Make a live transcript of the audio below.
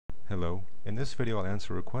Hello. In this video I'll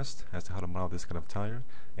answer a request as to how to model this kind of tire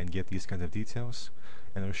and get these kinds of details,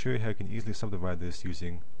 and I'll show you how you can easily subdivide this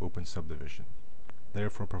using Open Subdivision.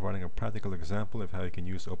 Therefore, providing a practical example of how you can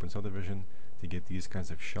use Open Subdivision to get these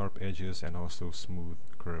kinds of sharp edges and also smooth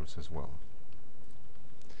curves as well.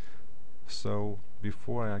 So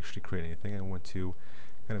before I actually create anything, I want to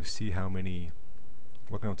kind of see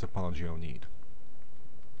what kind of topology I'll need.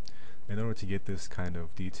 In order to get this kind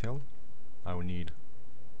of detail, I will need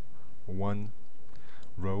one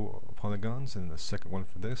row of polygons, and the second one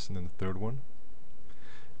for this, and then the third one.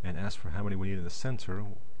 And as for how many we need in the center,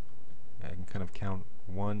 I can kind of count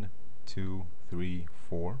 1, 2, 3,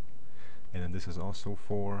 4, and then this is also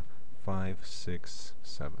 4, 5, 6,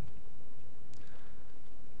 7.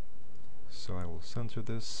 So I will center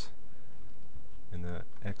this in the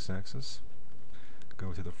x-axis,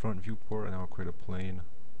 go to the front viewport, and I'll create a plane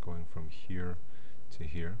going from here to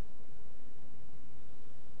here.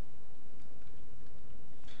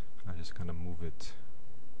 I just kind of move it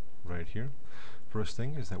right here. First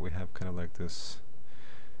thing is that we have kind of like this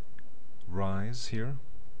rise here,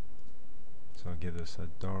 so I'll give this a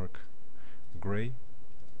dark gray,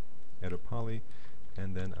 add a poly,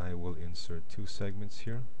 and then I will insert two segments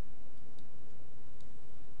here,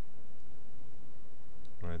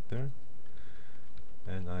 right there,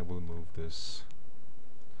 and I will move this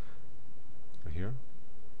right here,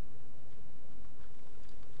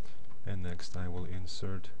 and next I will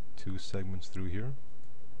insert two segments through here,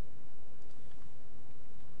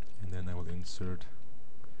 and then I will insert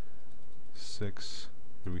 6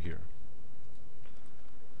 through here.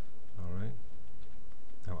 Alright,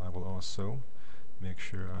 now I will also make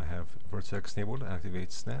sure I have vertex enabled to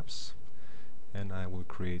activate snaps, and I will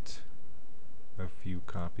create a few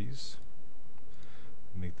copies,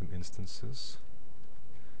 make them instances.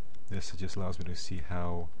 This just allows me to see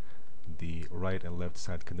how the right and left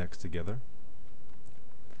side connects together.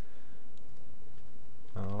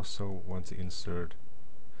 I also want to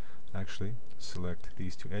select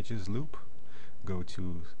these two edges, loop, go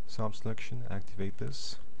to solve selection, activate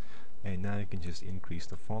this, and now you can just increase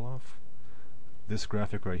the fall off. This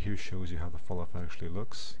graphic right here shows you how the fall off actually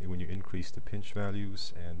looks. And when you increase the pinch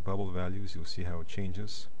values and bubble values, you'll see how it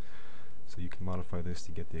changes. So you can modify this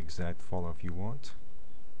to get the exact fall off you want.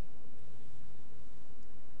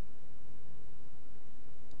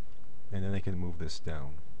 And then I can move this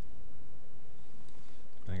down.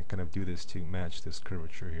 I can kind of do this to match this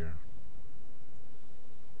curvature here.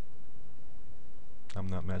 I'm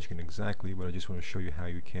not matching it exactly, but I just want to show you how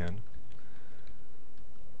you can.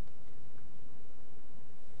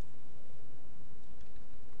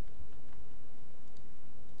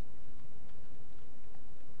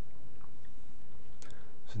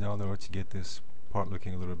 So now in order to get this part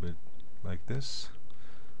looking a little bit like this,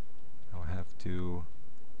 I'll have to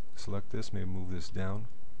select this, maybe move this down,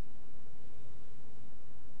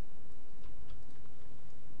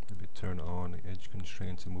 maybe turn on edge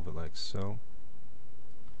constraint to move it like so.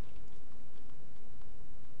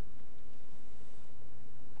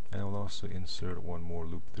 And I will also insert one more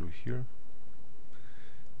loop through here,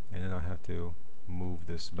 and then I'll have to move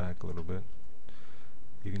this back a little bit.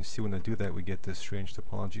 You can see when I do that we get this strange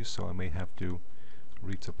topology, so I may have to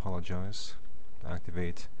retopologize,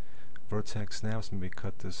 activate vertex snaps, maybe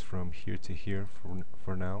cut this from here to here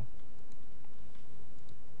for now,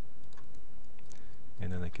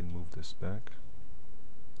 and then I can move this back.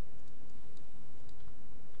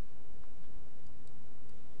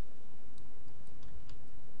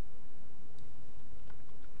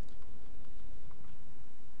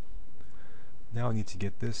 Now I need to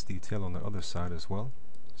get this detail on the other side as well,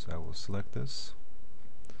 so I will select this,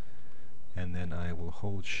 and then I will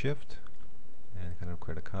hold shift and kind of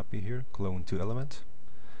create a copy here, clone to element.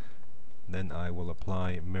 Then I will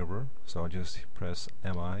apply mirror, so I'll just press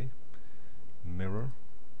MI, mirror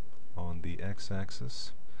on the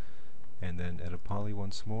x-axis, and then add a poly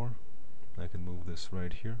once more. I can move this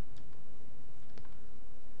right here.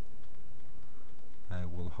 I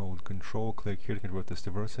will hold control, click here to convert this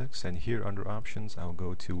to vertex, and here under options I'll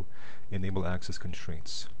go to enable axis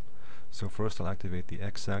constraints. So first I'll activate the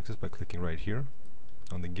x-axis by clicking right here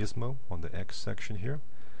on the gizmo on the X section here,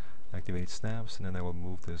 activate snaps, and then I will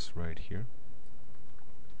move this right here.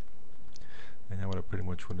 And now what I pretty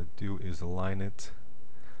much want to do is align it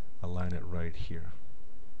right here.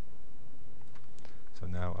 So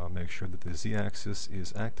now I'll make sure that the z-axis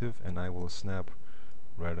is active, and I will snap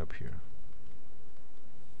right up here.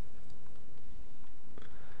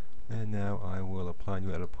 And now I will apply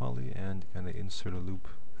new edit poly and kind of insert a loop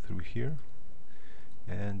through here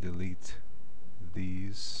and delete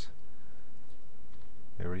these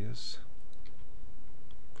areas.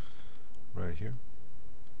 here,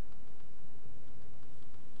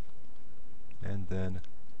 and then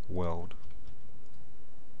weld.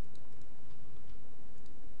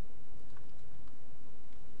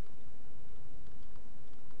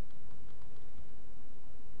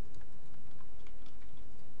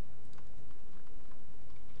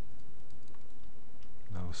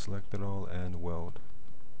 Now select it all and weld.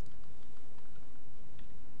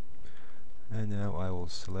 And now I will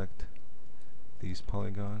select these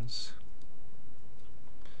polygons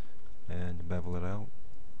and bevel it out.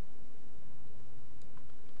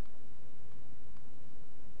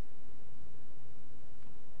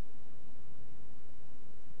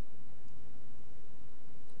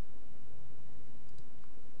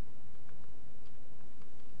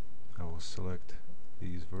 I will select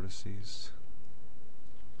these vertices,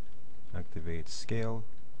 activate scale,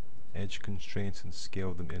 edge constraints, and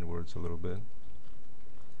scale them inwards a little bit.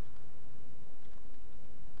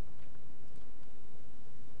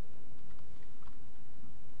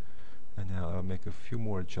 And now I'll make a few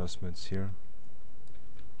more adjustments here.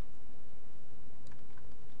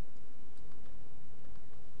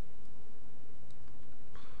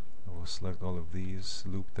 I will select all of these,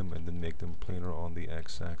 loop them, and then make them planar on the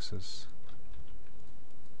x-axis.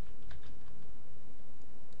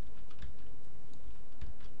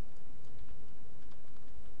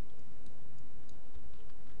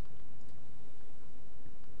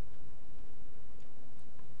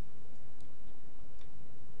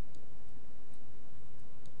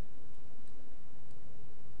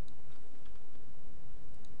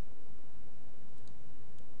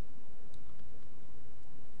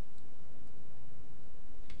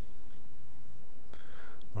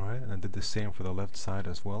 Alright, and I did the same for the left side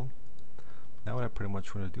as well. Now what I pretty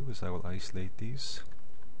much want to do is I will isolate these.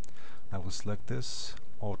 I will select this,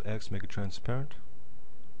 Alt-X, make it transparent.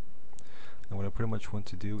 And what I pretty much want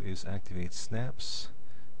to do is activate snaps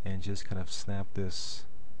and just kind of snap this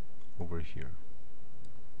over here.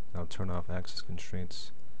 I'll turn off axis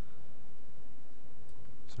constraints.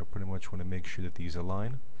 So I pretty much want to make sure that these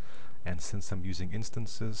align. And since I'm using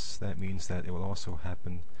instances, that means that it will also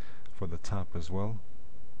happen for the top as well.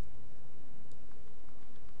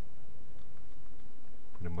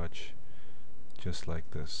 Pretty much just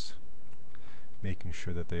like this, making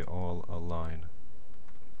sure that they all align.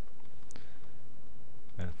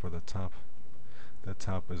 And for the top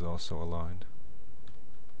is also aligned.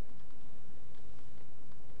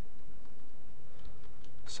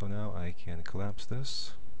 So now I can collapse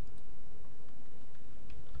this.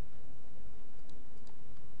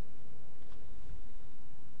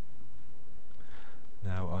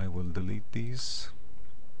 Now I will delete these,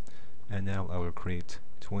 and now I will create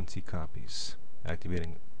 20 copies,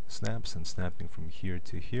 activating snaps and snapping from here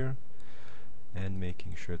to here and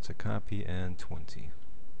making sure it's a copy and 20.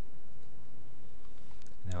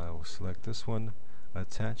 Now I will select this one,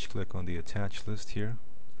 attach, click on the attach list here,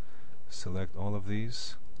 select all of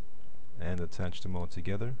these and attach them all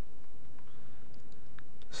together,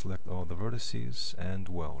 select all the vertices and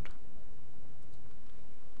weld.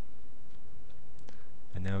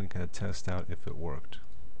 And now we can kind of test out if it worked.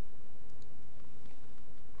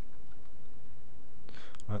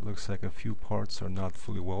 It looks like a few parts are not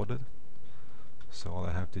fully welded, so all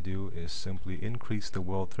I have to do is simply increase the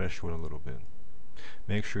weld threshold a little bit.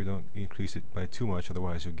 Make sure you don't increase it by too much,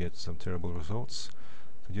 otherwise you'll get some terrible results.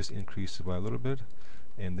 So just increase it by a little bit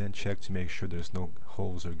and then check to make sure there's no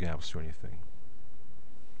holes or gaps or anything.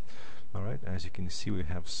 Alright, as you can see, we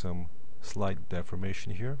have some slight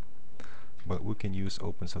deformation here, but we can use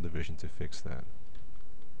Open Subdivision to fix that.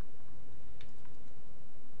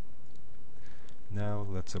 Now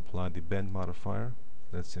let's apply the bend modifier.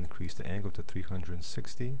 Let's increase the angle to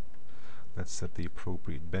 360. Let's set the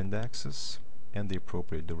appropriate bend axis and the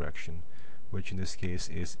appropriate direction, which in this case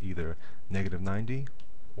is either -90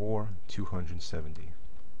 or 270.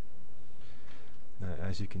 Now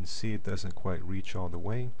as you can see, it doesn't quite reach all the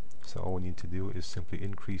way, so all we need to do is simply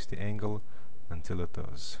increase the angle until it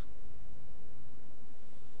does.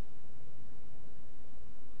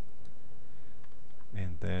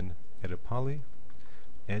 And then edit poly,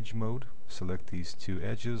 edge mode, select these two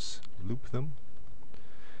edges, loop them.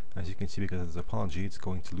 As you can see, because it's a topology, it's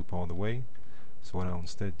going to loop all the way. So what I'll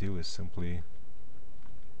instead do is simply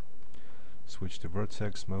switch to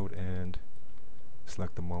vertex mode and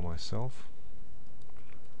select them all myself.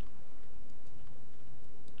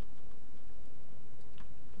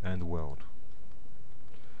 And weld,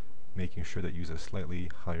 making sure that you use a slightly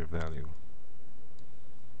higher value.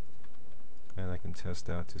 And I can test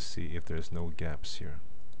out to see if there's no gaps here.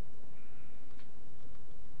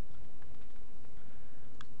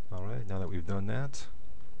 Alright, now that we've done that,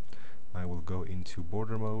 I will go into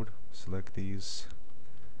border mode, select these,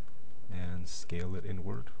 and scale it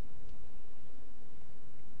inward.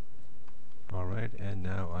 Alright, and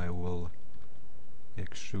now I will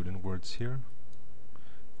extrude inwards here,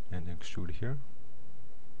 and extrude here.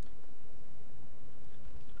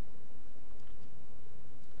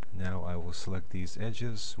 Now I will select these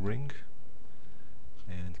edges, ring,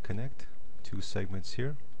 and connect. 2 segments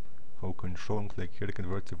here. Hold Control and click here to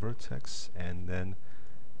convert to vertex, and then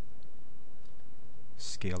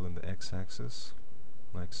scale in the x-axis,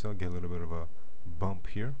 like so. Get a little bit of a bump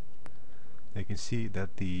here. You can see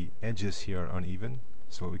that the edges here are uneven,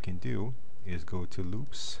 so what we can do is go to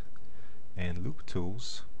Loops and Loop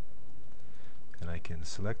Tools, and I can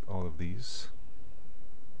select all of these,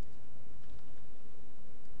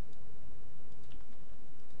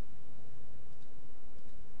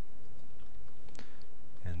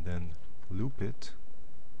 and then loop it,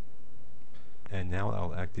 and now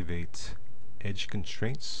I'll activate Edge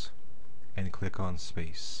Constraints and click on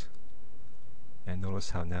Space, and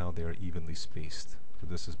notice how now they're evenly spaced. So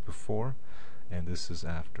this is before and this is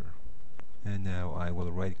after. And now I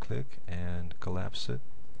will right click and collapse it,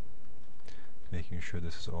 making sure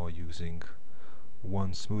this is all using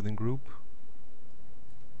one smoothing group,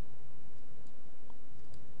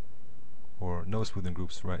 or no smoothing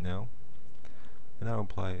groups right now. And now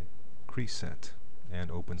apply Crease Set and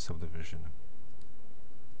open Subdivision.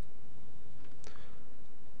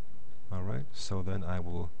 Alright, so then I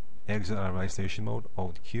will exit out of isolation mode,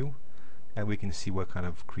 Alt Q, and we can see what kind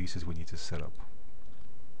of creases we need to set up.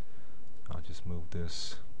 I'll just move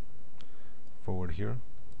this forward here.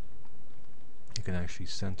 You can actually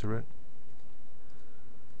center it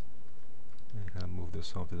and kind of move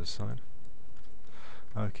this off to the side.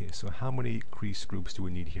 Okay, so how many crease groups do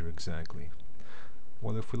we need here exactly?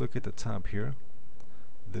 Well, if we look at the top here,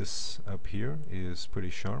 this up here is pretty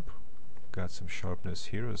sharp. Got some sharpness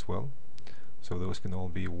here as well. So those can all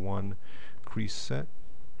be one crease set.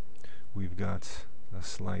 We've got a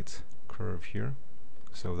slight curve here,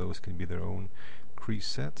 so those can be their own crease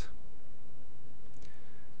set.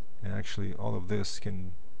 And actually all of this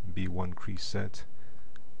can be one crease set,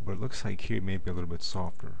 but it looks like here it may be a little bit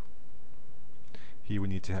softer. Here we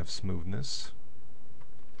need to have smoothness,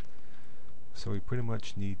 so we pretty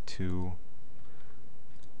much need to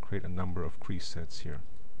create a number of crease sets here.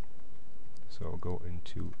 So I'll go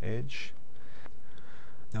into Edge.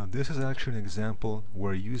 Now this is actually an example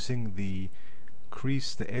where using the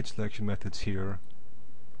edge selection methods here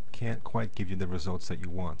can't quite give you the results that you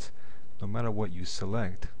want. No matter what you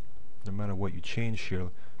select, no matter what you change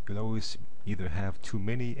here, you'll always either have too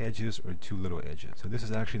many edges or too little edges. So this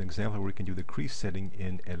is actually an example where we can do the crease setting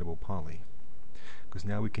in Editable Poly, because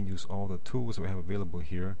now we can use all the tools that we have available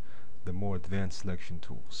here, the more advanced selection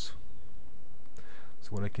tools. So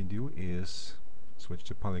what I can do is switch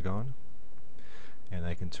to Polygon, and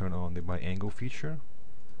I can turn on the bi-angle feature,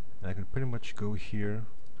 and I can pretty much go here,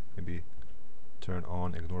 maybe turn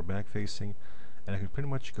on ignore back facing, and I can pretty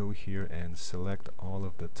much go here and select all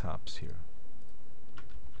of the tops here,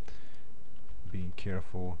 being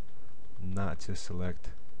careful not to select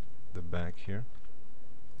the back here.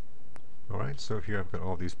 Alright, so here I've got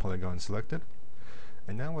all these polygons selected,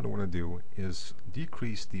 and now what I want to do is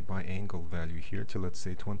decrease the bi-angle value here to, let's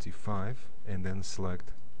say, 25, and then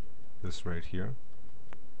select this right here.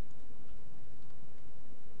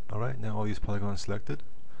 Alright, now all these polygons selected,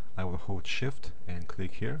 I will hold Shift and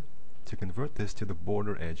click here to convert this to the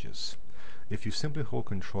border edges. If you simply hold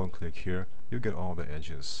Control and click here, you get all the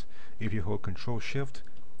edges. If you hold Control Shift,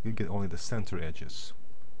 you get only the center edges.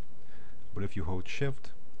 But if you hold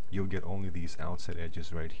Shift, you'll get only these outside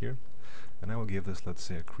edges right here. And I will give this, let's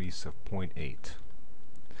say, a crease of 0.8.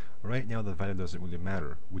 Right now the value doesn't really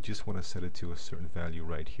matter. We just want to set it to a certain value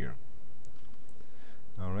right here.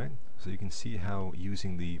 Alright, so you can see how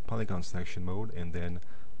using the polygon selection mode and then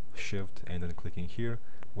Shift and then clicking here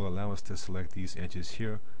will allow us to select these edges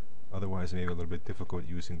here. Otherwise it may be a little bit difficult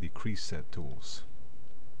using the crease set tools.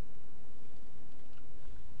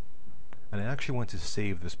 And I actually want to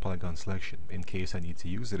save this polygon selection in case I need to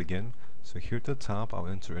use it again. So here at the top I'll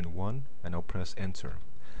enter in 1 and I'll press enter.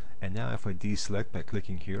 And now if I deselect by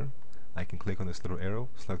clicking here, I can click on this little arrow,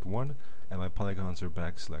 select 1, and my polygons are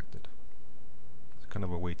back selected. It's kind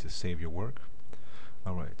of a way to save your work.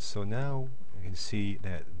 Alright, so now you can see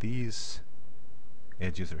that these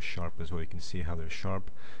edges are sharp as well. You can see how they're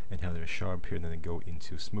sharp and how they're sharp here, and then they go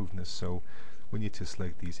into smoothness. So we need to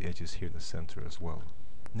select these edges here in the center as well.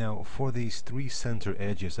 Now for these 3 center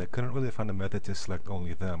edges, I couldn't really find a method to select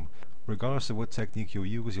only them. Regardless of what technique you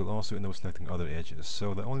use, you'll also end up selecting other edges.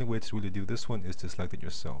 So the only way to really do this one is to select it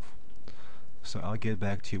yourself. So I'll get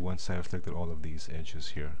back to you once I've selected all of these edges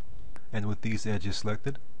here. And with these edges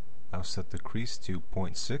selected, I'll set the crease to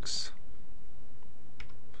 0.6.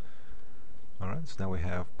 Alright, so now we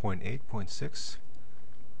have 0.8, 0.6.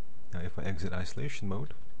 Now if I exit isolation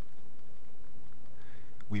mode,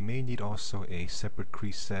 we may need also a separate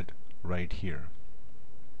crease set right here,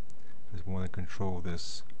 because we want to control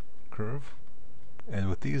this curve. And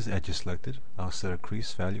with these edges selected, I'll set a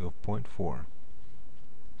crease value of 0.4.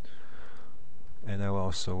 And I'll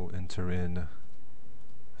also enter in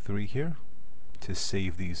 3 here to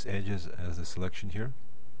save these edges as a selection here,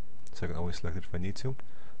 so I can always select it if I need to.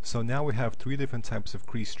 So now we have 3 different types of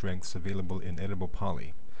crease strengths available in Editable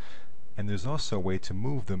Poly, and there's also a way to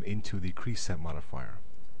move them into the crease set modifier.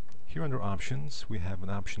 Here under options, we have an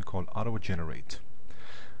option called Auto Generate.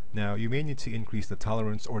 Now you may need to increase the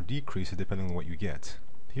tolerance or decrease it depending on what you get.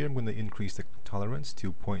 Here I'm going to increase the tolerance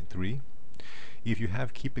to 0.3. If you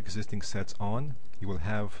have Keep Existing Sets on, you will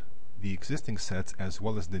have the existing sets as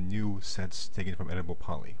well as the new sets taken from Editable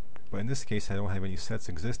Poly. But in this case I don't have any sets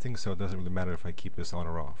existing, so it doesn't really matter if I keep this on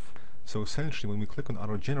or off. So essentially when we click on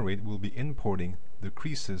Auto Generate, we'll be importing the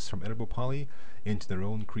creases from Editable Poly into their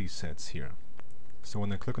own crease sets here. So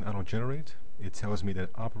when I click on Auto Generate, it tells me that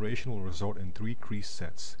operation will result in 3 crease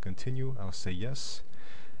sets. Continue, I'll say yes,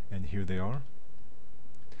 and here they are.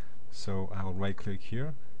 So I'll right click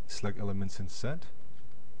here, select Elements in Set,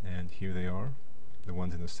 and here they are, the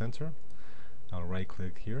ones in the center. I'll right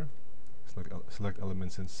click here, select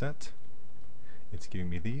Elements in Set, it's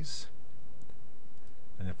giving me these.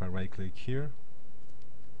 And if I right click here,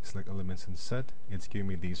 select Elements in Set, it's giving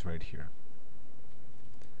me these right here.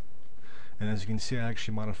 And as you can see, I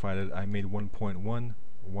actually modified it. I made 1.1,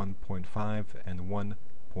 1.5, and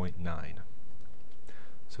 1.9.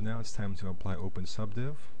 So now it's time to apply Open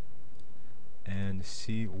Subdiv and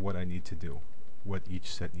see what I need to do, what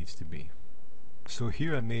each set needs to be. So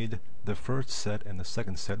here I made the first set and the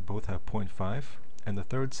second set both have 0.5, and the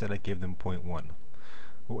third set I gave them 0.1.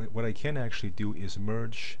 What I can actually do is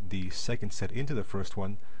merge the second set into the first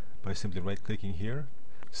one by simply right clicking here,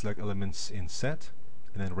 select Elements in Set,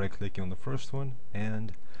 and then right clicking on the first one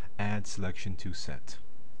and add selection to set.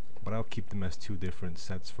 But I'll keep them as 2 different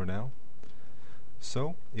sets for now.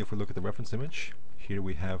 So if we look at the reference image, here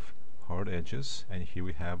we have hard edges and here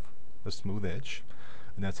we have a smooth edge,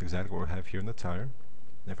 and that's exactly what we have here in the tire.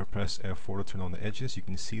 And if I press F4 to turn on the edges, you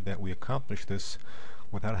can see that we accomplished this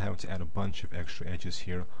without having to add a bunch of extra edges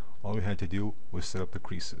here. All we had to do was set up the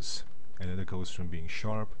creases, and then it goes from being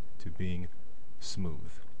sharp to being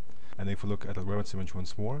smooth. And if we look at the reference image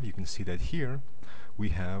once more, you can see that here we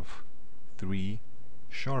have 3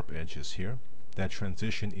 sharp edges here that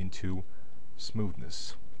transition into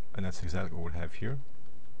smoothness. And that's exactly what we have here.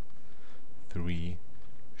 3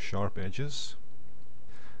 sharp edges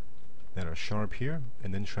that are sharp here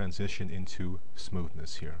and then transition into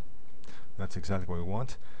smoothness here. That's exactly what we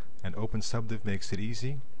want. And Open Subdiv makes it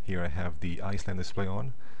easy. Here I have the Iceland display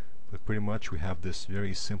on, but pretty much we have this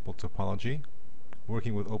very simple topology.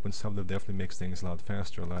 Working with Open Subdiv definitely makes things a lot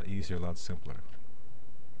faster, a lot easier, a lot simpler.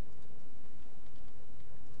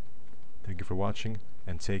 Thank you for watching,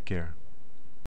 and take care.